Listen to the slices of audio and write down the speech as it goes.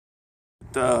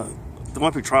the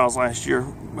Olympic trials last year.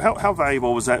 How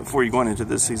valuable was that for you going into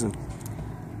this season?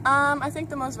 I think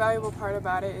the most valuable part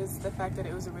about it is the fact that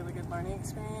it was a really good learning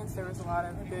experience. There was a lot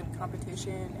of good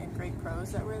competition and great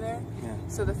pros that were there. Yeah.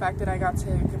 So the fact that I got to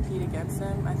compete against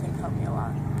them, I think, helped me a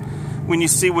lot. When you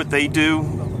see what they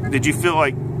do, did you feel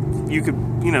like you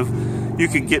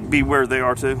could be where they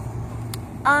are too?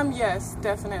 Yes,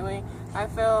 definitely. I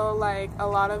feel like a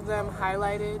lot of them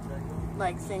highlighted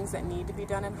like things that need to be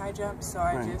done in high jump, so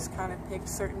I just kind of picked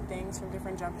certain things from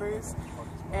different jumpers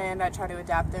and I try to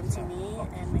adapt them to me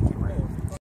and make it work.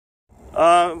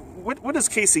 What has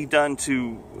Kaysee done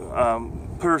to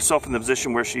put herself in the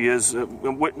position where she is?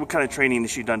 What kind of training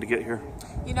has she done to get here?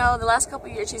 You know, the last couple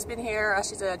of years she's been here.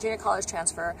 She's a junior college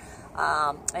transfer,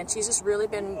 and she's just really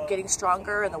been getting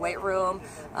stronger in the weight room.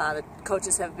 The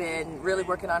coaches have been really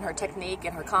working on her technique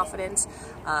and her confidence.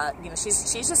 You know,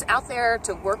 she's just out there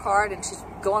to work hard, and she's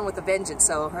going with a vengeance.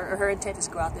 So her intent is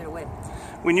to go out there to win.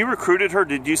 When you recruited her,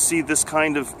 did you see this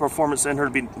kind of performance in her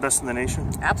to be best in the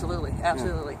nation? Absolutely,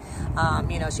 absolutely. Yeah.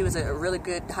 You know, she was a really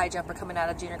good high jumper coming out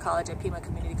of junior college at Pima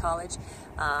Community College,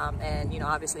 and you know,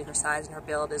 obviously her size and her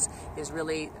build is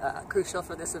really crucial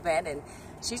for this event, and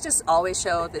she's just always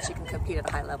showed that she can compete at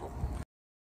a high level.